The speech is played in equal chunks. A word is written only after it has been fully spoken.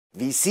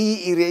wie Sie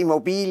Ihre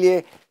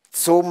Immobilie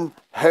zum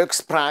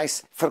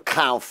Höchstpreis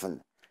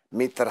verkaufen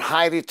mit der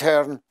High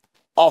Return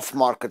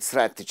Off-Market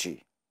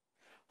Strategy.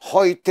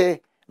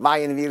 Heute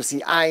weihen wir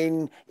Sie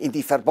ein in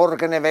die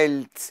verborgene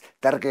Welt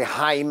der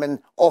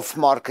geheimen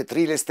Off-Market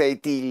Real Estate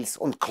Deals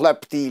und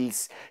Club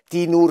Deals,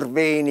 die nur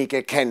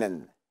wenige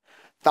kennen.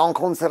 Dank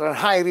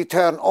unserer High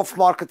Return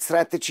Off-Market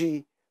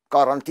Strategy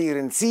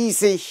garantieren Sie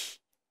sich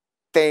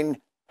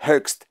den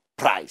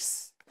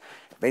Höchstpreis.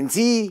 Wenn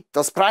Sie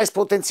das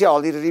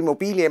Preispotenzial Ihrer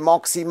Immobilie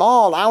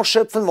maximal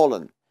ausschöpfen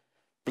wollen,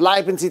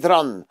 bleiben Sie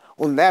dran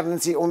und lernen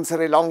Sie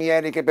unsere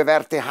langjährige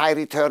bewährte High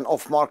Return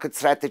Off-Market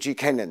Strategy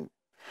kennen.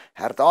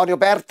 Herr Dario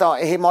Berta,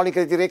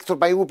 ehemaliger Direktor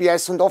bei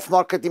UBS und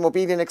Off-Market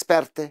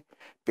Immobilienexperte,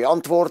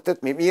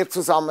 beantwortet mit mir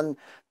zusammen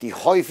die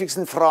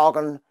häufigsten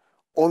Fragen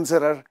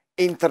unserer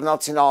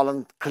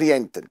internationalen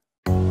Klienten.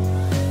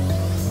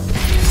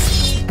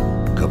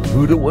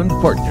 Caputo and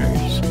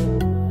Partners,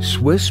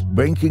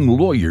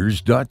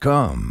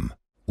 SwissBankingLawyers.com.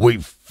 We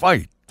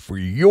fight for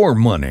your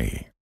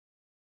money.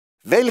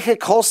 Welche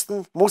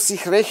Kosten muss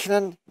ich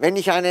rechnen, wenn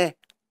ich eine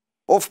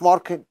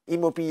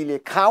Off-Market-Immobilie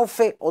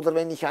kaufe oder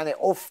wenn ich eine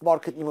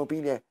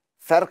Off-Market-Immobilie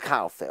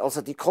verkaufe?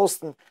 Also die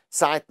Kosten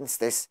seitens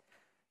des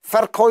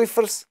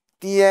Verkäufers,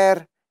 die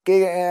er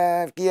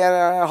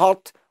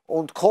hat,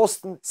 und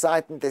Kosten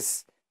seitens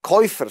des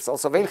Käufers.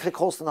 Also welche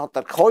Kosten hat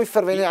der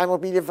Käufer, wenn er eine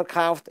Immobilie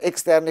verkauft?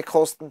 Externe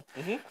Kosten.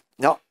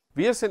 Ja.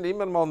 Wir sind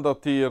immer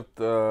mandatiert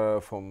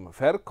vom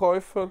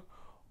Verkäufer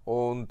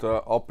und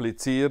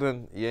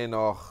applizieren je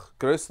nach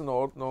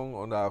Größenordnung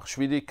und auch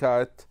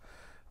Schwierigkeit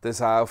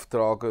des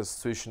Auftrages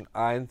zwischen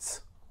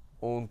 1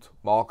 und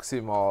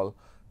maximal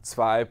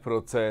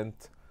 2%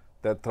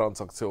 der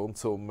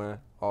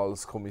Transaktionssumme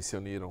als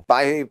Kommissionierung.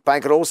 Bei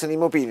großen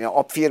Immobilien,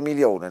 ab 4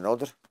 Millionen,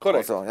 oder?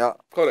 Korrekt. Also, ja.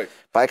 Korrekt.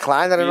 Bei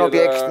kleineren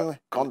Objekten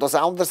kann das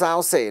anders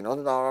aussehen,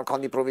 oder? Da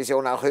kann die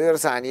Provision auch höher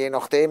sein, je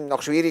nachdem,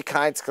 nach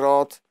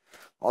Schwierigkeitsgrad.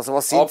 Also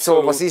was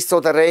ist so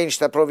der Range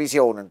der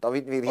Provisionen,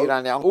 damit wir hier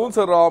eine Antwort.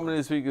 Unser Rahmen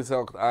ist wie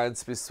gesagt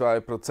 1 bis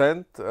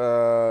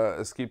 2%.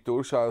 Es gibt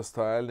durchaus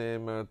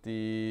Teilnehmer,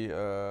 die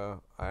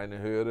eine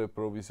höhere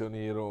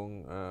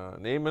Provisionierung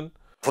nehmen.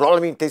 Vor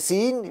allem im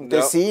Tessin. Im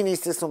Tessin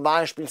ist es zum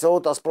Beispiel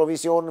so, dass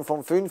Provisionen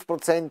von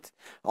 5%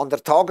 an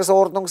der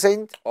Tagesordnung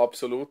sind.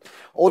 Absolut.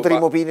 Oder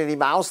Immobilien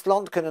im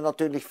Ausland können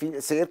natürlich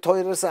sehr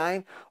teurer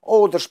sein.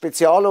 Oder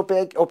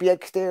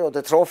Spezialobjekte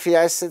oder Trophy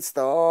Assets,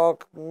 da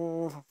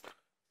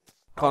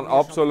kann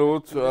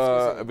absolut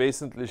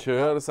wesentlich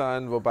höher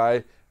sein,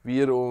 wobei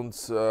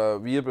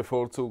wir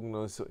bevorzugen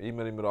uns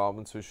immer im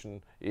Rahmen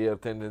zwischen eher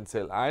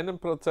tendenziell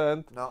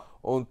 1%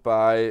 und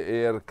bei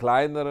eher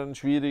kleineren,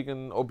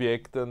 schwierigen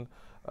Objekten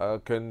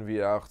können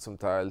wir auch zum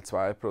Teil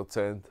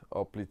 2%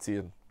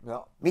 applizieren.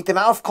 Ja. Mit dem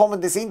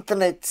Aufkommen des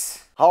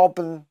Internets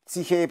haben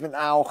sich eben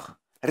auch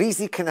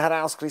Risiken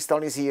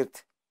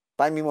herauskristallisiert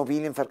beim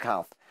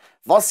Immobilienverkauf.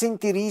 Was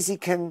sind die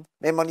Risiken,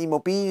 wenn man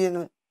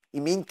Immobilien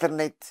im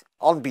Internet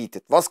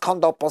anbietet? Was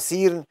kann da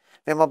passieren,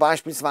 wenn man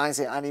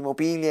beispielsweise eine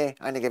Immobilie,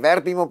 eine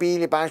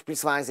Gewerbeimmobilie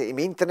beispielsweise im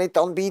Internet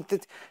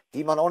anbietet,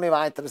 die man ohne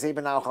weiteres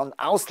eben auch an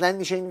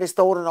ausländische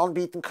Investoren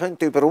anbieten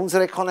könnte, über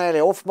unsere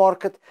Kanäle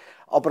Off-Market.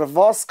 Aber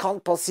was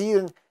kann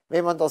passieren,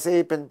 wenn man das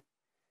eben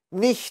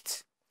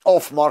nicht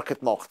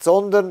Off-Market macht,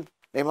 sondern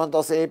wenn man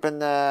das eben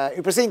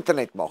übers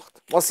Internet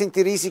macht? Was sind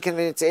die Risiken,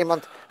 wenn jetzt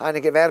jemand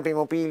eine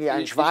Gewerbeimmobilie,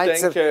 ein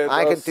Schweizer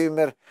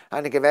Eigentümer,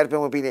 eine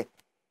Gewerbeimmobilie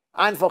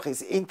einfach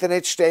ins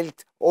Internet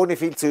stellt, ohne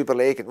viel zu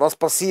überlegen? Was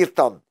passiert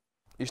dann?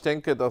 Ich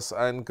denke, dass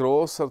ein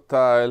großer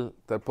Teil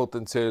der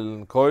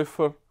potenziellen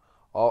Käufer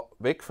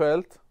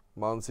wegfällt,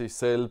 man sich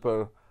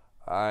selber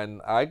ein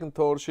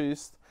Eigentor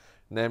schießt,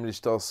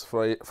 nämlich dass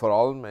vor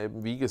allem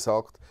eben, wie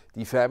gesagt,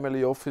 die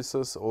Family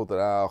Offices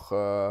oder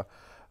auch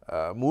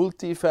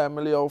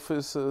Multifamily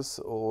Offices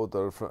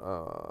oder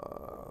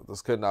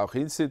das können auch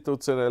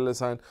institutionelle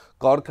sein,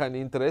 gar kein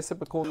Interesse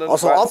bekunden.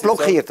 Also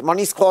abblockiert. Man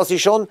ist quasi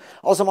schon,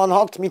 also man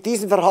hat mit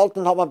diesem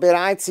Verhalten hat man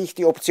bereits sich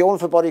die Option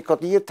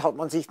verbarrikadiert, hat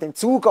man sich den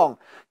Zugang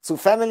zu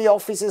Family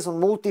Offices und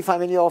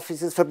Multifamily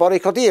Offices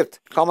verbarrikadiert.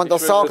 Kann man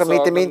das sagen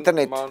mit dem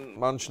Internet?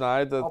 Man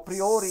schneidet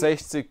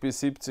 60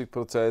 bis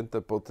 70%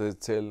 der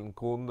potenziellen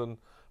Kunden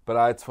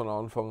bereits von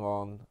Anfang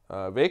an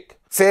weg.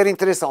 Sehr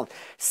interessant.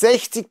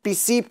 60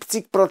 bis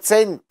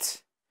 70%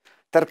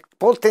 der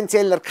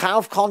potenzieller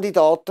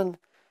Kaufkandidaten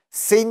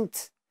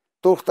sind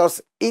durch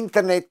das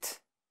Internet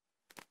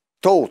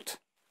tot.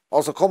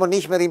 Also kommen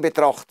nicht mehr in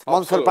Betracht.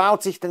 Man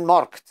verbaut sich den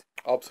Markt.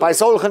 Bei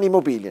solchen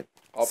Immobilien.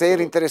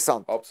 Sehr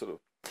interessant. Absolut.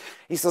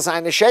 Ist das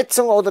eine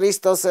Schätzung oder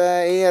ist das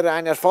eher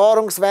ein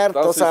Erfahrungswert?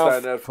 Das ist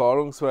ein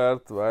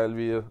Erfahrungswert, weil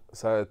wir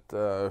seit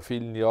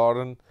vielen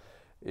Jahren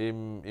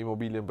im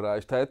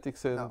Immobilienbereich tätig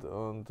sind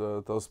und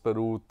das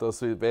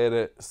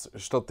wäre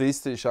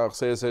statistisch auch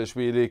sehr, sehr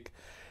schwierig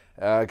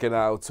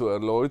genau zu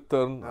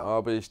erläutern,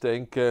 aber ich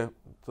denke,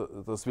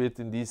 das wird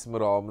in diesem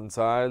Rahmen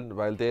sein,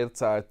 weil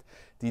derzeit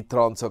die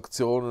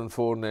Transaktionen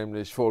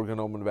vornehmlich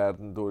vorgenommen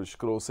werden durch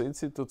große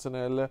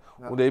Institutionelle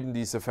und eben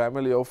diese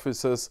Family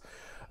Offices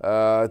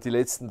Die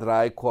letzten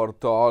 3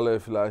 Quartale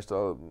vielleicht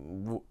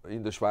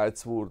in der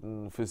Schweiz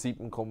wurden für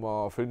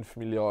 7,5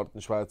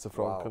 Milliarden Schweizer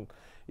Franken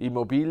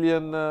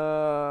Immobilien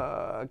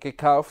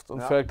gekauft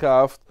und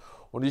verkauft.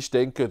 Und ich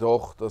denke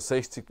doch, dass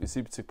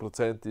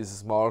 60-70%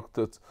 dieses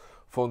Marktes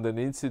von den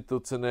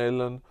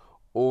institutionellen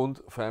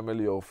und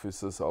Family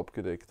Offices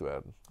abgedeckt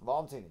werden.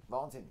 Wahnsinnig,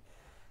 wahnsinnig.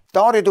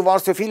 Dario, du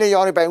warst für viele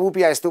Jahre bei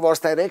UBS, du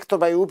warst Direktor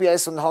bei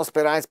UBS und hast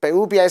bereits bei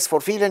UBS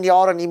vor vielen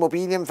Jahren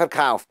Immobilien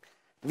verkauft.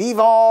 Wie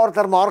war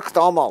der Markt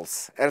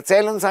damals?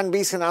 Erzähl uns ein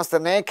bisschen aus der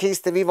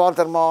Nähkiste, wie war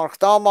der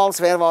Markt damals,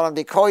 wer waren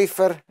die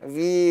Käufer,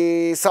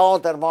 wie sah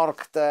der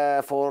Markt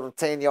vor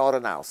 10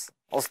 Jahren aus,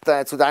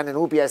 zu deinen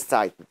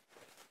UBS-Zeiten?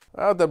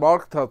 Ja, der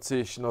Markt hat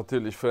sich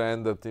natürlich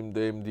verändert,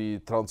 indem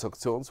die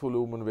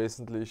Transaktionsvolumen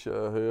wesentlich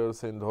höher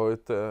sind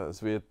heute.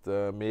 Es wird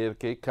mehr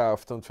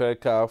gekauft und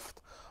verkauft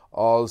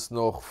als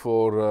noch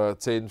vor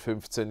 10,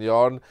 15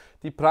 Jahren.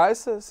 Die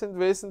Preise sind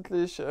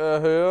wesentlich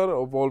höher,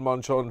 obwohl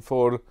man schon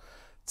vor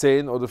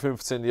 10 oder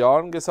 15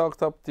 Jahren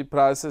gesagt hat, die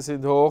Preise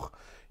sind hoch.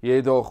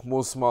 Jedoch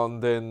muss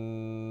man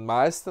den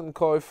meisten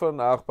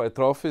Käufern, auch bei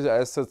Trophy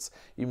Assets,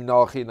 im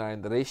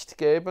Nachhinein Recht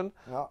geben,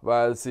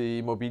 weil sie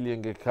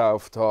Immobilien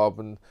gekauft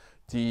haben,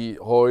 die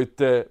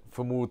heute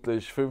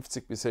vermutlich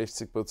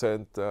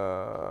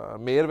 50-60%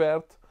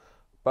 Mehrwert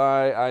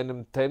bei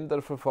einem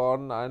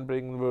Tenderverfahren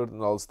einbringen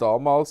würden als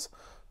damals.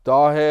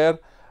 Daher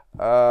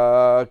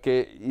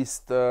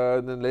ist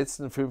in den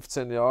letzten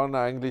 15 Jahren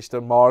eigentlich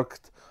der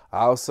Markt,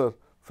 außer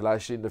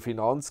vielleicht in der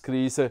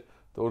Finanzkrise,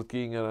 dort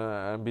ging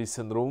er ein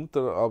bisschen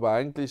runter, aber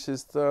eigentlich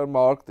ist der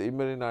Markt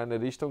immer in eine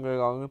Richtung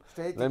gegangen,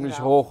 nämlich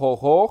hoch,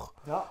 hoch, hoch.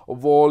 Ja.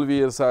 Obwohl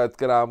wir seit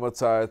geraumer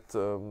Zeit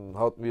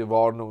hatten wir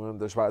Warnungen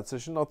der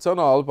Schweizerischen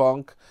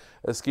Nationalbank.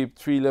 Es gibt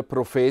viele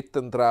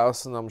Propheten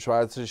draußen am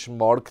schweizerischen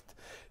Markt,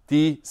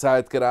 die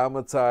seit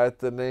geraumer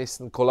Zeit den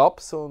nächsten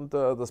Kollaps und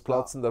das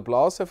Platzen der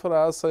Blase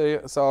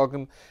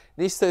voraussagen.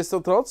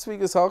 Nichtsdestotrotz, wie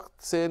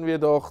gesagt, sehen wir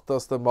doch,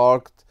 dass der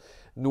Markt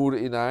nur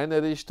in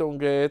eine Richtung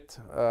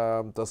geht.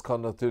 Das kann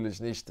natürlich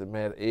nicht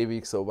mehr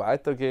ewig so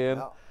weitergehen.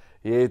 Ja.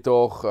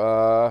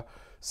 Jedoch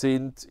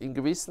sind in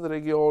gewissen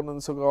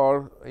Regionen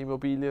sogar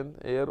Immobilien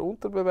eher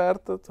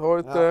unterbewertet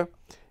heute.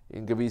 Ja.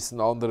 In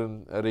gewissen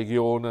anderen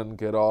Regionen,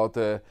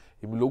 gerade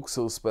im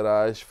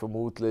Luxusbereich,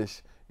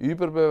 vermutlich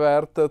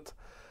überbewertet.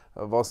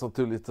 Was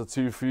natürlich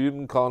dazu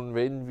führen kann,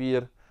 wenn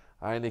wir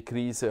eine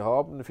Krise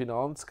haben, eine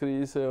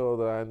Finanzkrise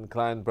oder einen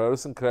kleinen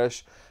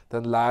Börsencrash,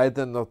 dann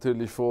leiden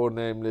natürlich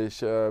vornehmlich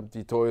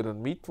die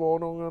teuren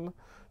Mietwohnungen,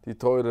 die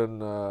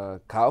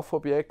teuren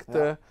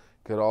Kaufobjekte,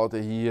 gerade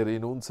hier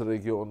in unserer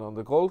Region an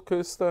der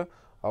Goldküste,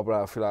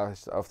 aber auch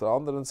vielleicht auf der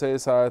anderen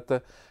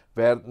Seeseite,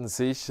 werden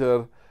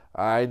sicher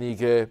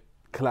einige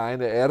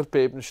kleine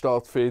Erdbeben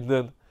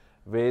stattfinden,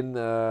 wenn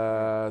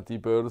die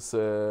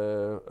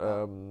Börse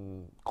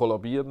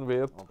kollabieren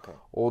wird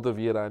oder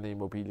wir eine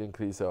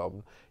Immobilienkrise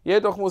haben.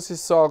 Jedoch muss ich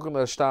sagen,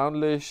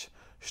 erstaunlich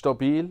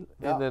stabil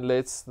in den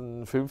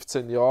letzten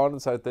 15 Jahren,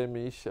 seitdem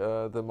ich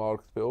den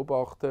Markt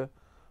beobachte.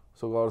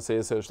 Sogar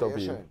sehr, sehr stabil.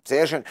 Sehr schön,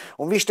 sehr schön.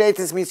 Und wie steht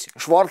es mit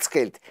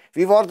Schwarzgeld?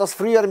 Wie war das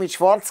früher mit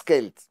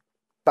Schwarzgeld?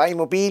 Bei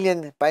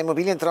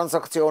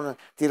Immobilientransaktionen,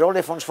 die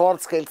Rolle von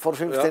Schwarzgeld vor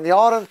 15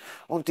 Jahren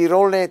und die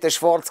Rolle des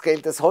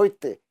Schwarzgeldes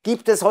heute.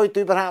 Gibt es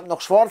heute überhaupt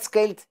noch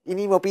Schwarzgeld in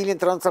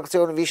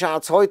Immobilientransaktionen? Wie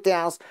schaut es heute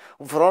aus?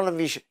 Und vor allem,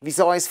 wie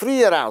sah es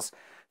früher aus?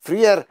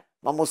 Früher,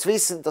 man muss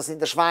wissen, dass in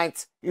der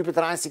Schweiz über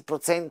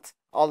 30%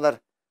 aller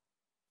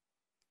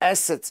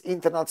Assets,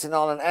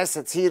 internationalen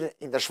Assets hier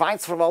in der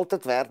Schweiz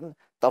verwaltet werden.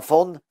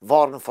 Davon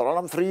waren vor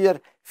allem früher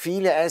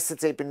viele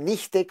Assets eben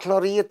nicht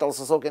deklariert,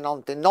 also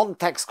sogenannte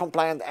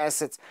Non-Tax-Compliant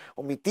Assets.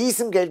 Und mit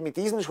diesem Geld, mit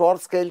diesem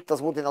Schwarzgeld,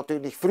 das wurde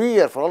natürlich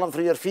früher, vor allem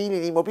früher, viel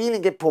in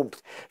Immobilien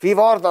gepumpt. Wie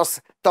war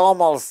das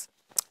damals?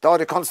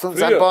 Dario, kannst du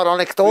uns ein paar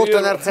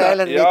Anekdoten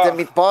erzählen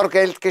mit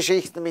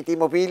Bargeldgeschichten, mit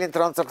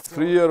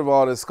Immobilientransaktionen? Früher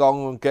war es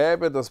gang und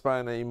gäbe, dass bei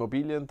einer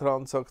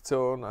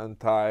Immobilientransaktion ein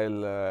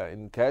Teil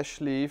in Cash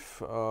lief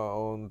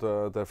und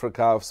der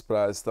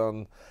Verkaufspreis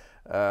dann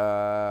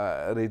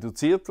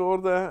reduziert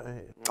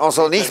wurde.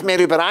 Also nicht mehr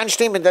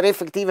übereinstimmen, der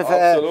effektive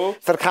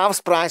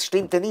Verkaufspreis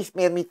stimmte nicht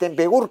mehr mit dem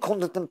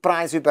beurkundeten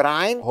Preis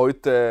überein.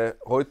 Heute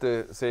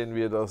sehen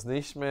wir das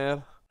nicht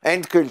mehr.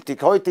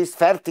 Endgültig, heute ist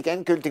fertig,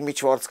 endgültig mit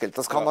Schwarzgeld.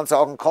 Das kann man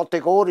sagen,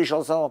 kategorisch.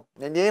 Also,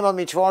 wenn jemand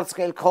mit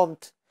Schwarzgeld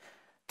kommt,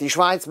 die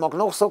Schweiz mag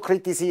noch so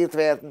kritisiert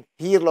werden,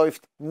 hier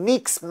läuft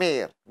nichts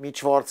mehr mit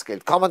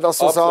Schwarzgeld. Kann man das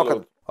so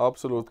sagen?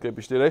 Absolut, gebe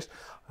ich dir recht.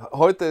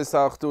 Heute ist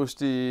auch durch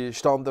die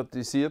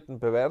standardisierten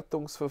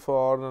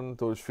Bewertungsverfahren,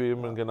 durch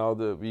Firmen genau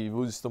wie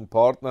Wüst und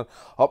Partner,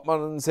 hat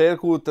man einen sehr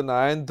guten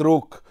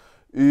Eindruck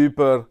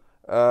über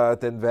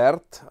den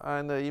Wert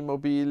einer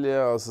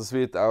Immobilie. Also es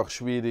wird auch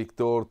schwierig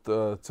dort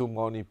zu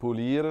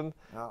manipulieren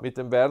mit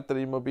dem Wert der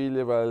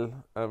Immobilie, weil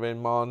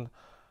wenn man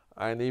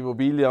eine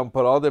Immobilie am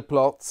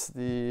Paradeplatz,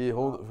 die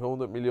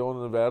 100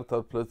 Millionen Wert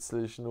hat,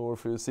 plötzlich nur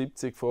für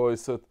 70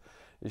 veräußert,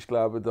 ich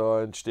glaube,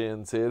 da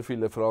entstehen sehr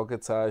viele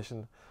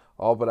Fragezeichen,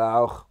 aber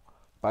auch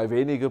bei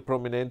weniger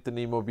prominenten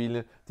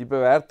Immobilien. Die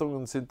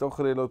Bewertungen sind doch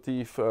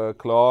relativ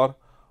klar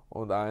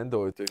und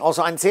eindeutig.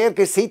 Also ein sehr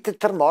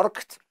gesitteter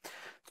Markt.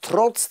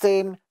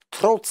 Trotzdem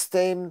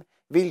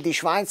will die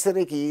Schweizer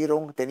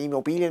Regierung den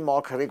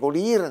Immobilienmarkt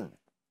regulieren.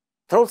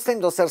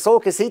 Trotzdem, dass er so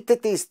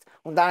gesittet ist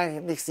und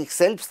eigentlich sich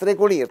selbst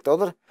reguliert,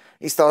 oder?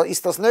 Ist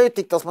das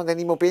nötig, dass der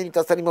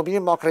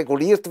Immobilienmarkt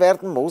reguliert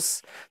werden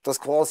muss, dass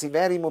quasi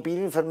wer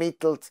Immobilien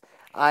vermittelt,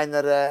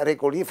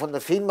 von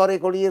der Firma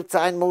reguliert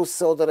sein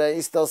muss? Oder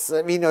ist das,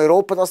 wie in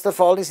Europa das der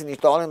Fall ist? In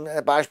Italien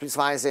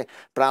beispielsweise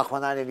braucht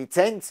man eine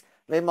Lizenz,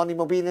 wenn man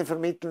Immobilien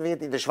vermitteln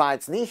wird, in der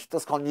Schweiz nicht.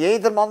 Das kann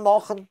jedermann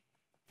machen.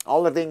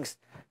 Allerdings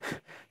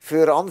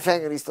für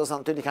Anfänger ist das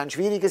natürlich ein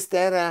schwieriges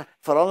Terrain,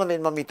 vor allem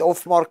wenn man mit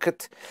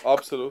Off-Market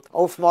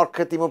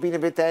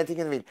Immobilien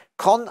betätigen will.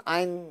 Kann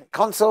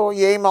so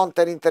jemand,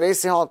 der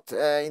Interesse hat,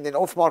 in den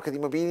Off-Market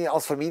Immobilien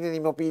als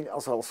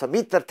also als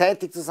Vermittler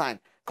tätig zu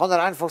sein, kann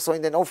er einfach so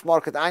in den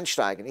Off-Market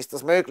einsteigen? Ist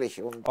das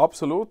möglich?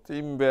 Absolut.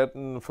 Ihm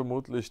werden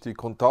vermutlich die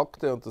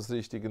Kontakte und das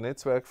richtige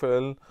Netzwerk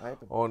fehlen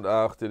und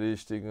auch die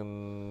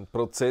richtigen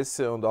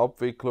Prozesse und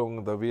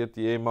Abwicklungen. Da wird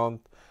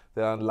jemand,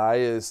 der ein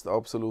Laie ist,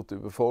 absolut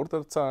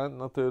überfordert sein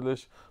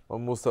natürlich.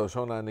 Man muss da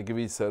schon eine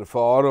gewisse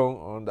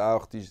Erfahrung und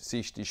auch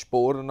sich die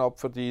Sporen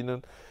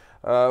abverdienen.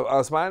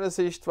 Aus meiner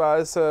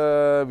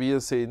Sichtweise,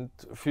 wir sind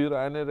für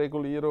eine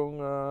Regulierung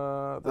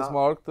des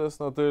Marktes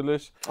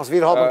natürlich. Also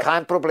wir haben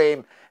kein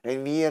Problem,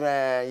 wenn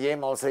wir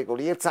jemals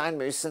reguliert sein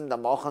müssen,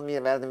 dann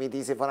werden wir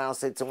diese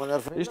Voraussetzungen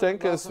erfüllen. Ich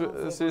denke, es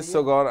ist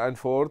sogar ein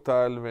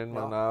Vorteil, wenn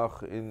man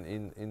auch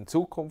in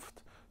Zukunft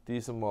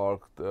diesen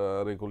Markt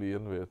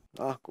regulieren wird.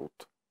 Ach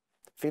gut.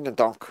 Vielen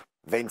Dank.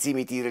 Wenn Sie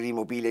mit Ihrer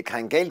Immobilie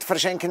kein Geld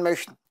verschenken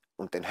möchten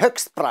und den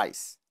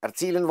Höchstpreis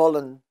erzielen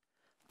wollen,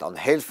 dann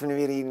helfen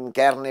wir Ihnen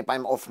gerne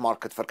beim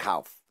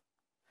Off-Market-Verkauf.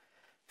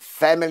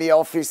 Family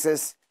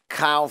Offices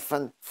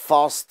kaufen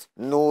fast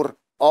nur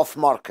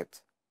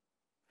Off-Market.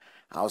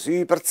 Aus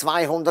über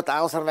 200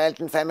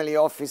 auserwählten Family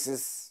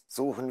Offices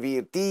suchen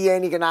wir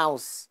diejenigen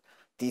aus,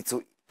 die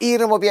zu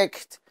Ihrem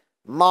Objekt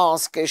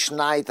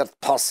maßgeschneidert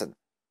passen.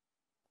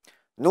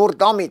 Nur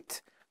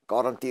damit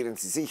garantieren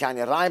Sie sich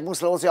eine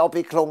reibungslose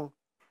Abwicklung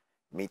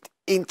mit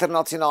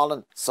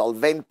internationalen,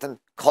 solventen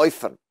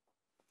Käufern.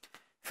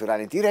 Für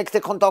eine direkte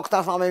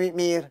Kontaktaufnahme mit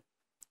mir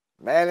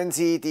wählen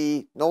Sie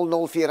die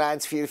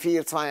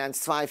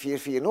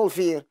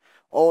 00414421244404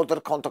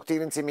 oder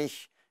kontaktieren Sie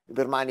mich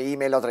über meine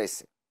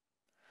E-Mail-Adresse.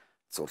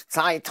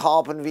 Zurzeit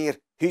haben wir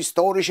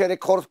historische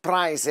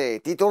Rekordpreise,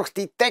 die durch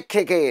die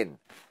Decke gehen.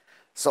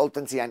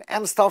 Sollten Sie ein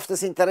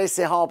ernsthaftes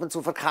Interesse haben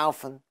zu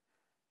verkaufen,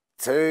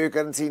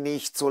 zögern Sie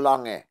nicht zu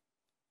lange.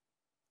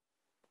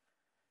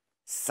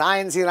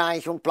 Seien Sie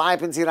reich und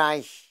bleiben Sie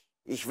reich.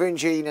 Ich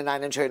wünsche Ihnen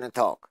einen schönen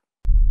Tag.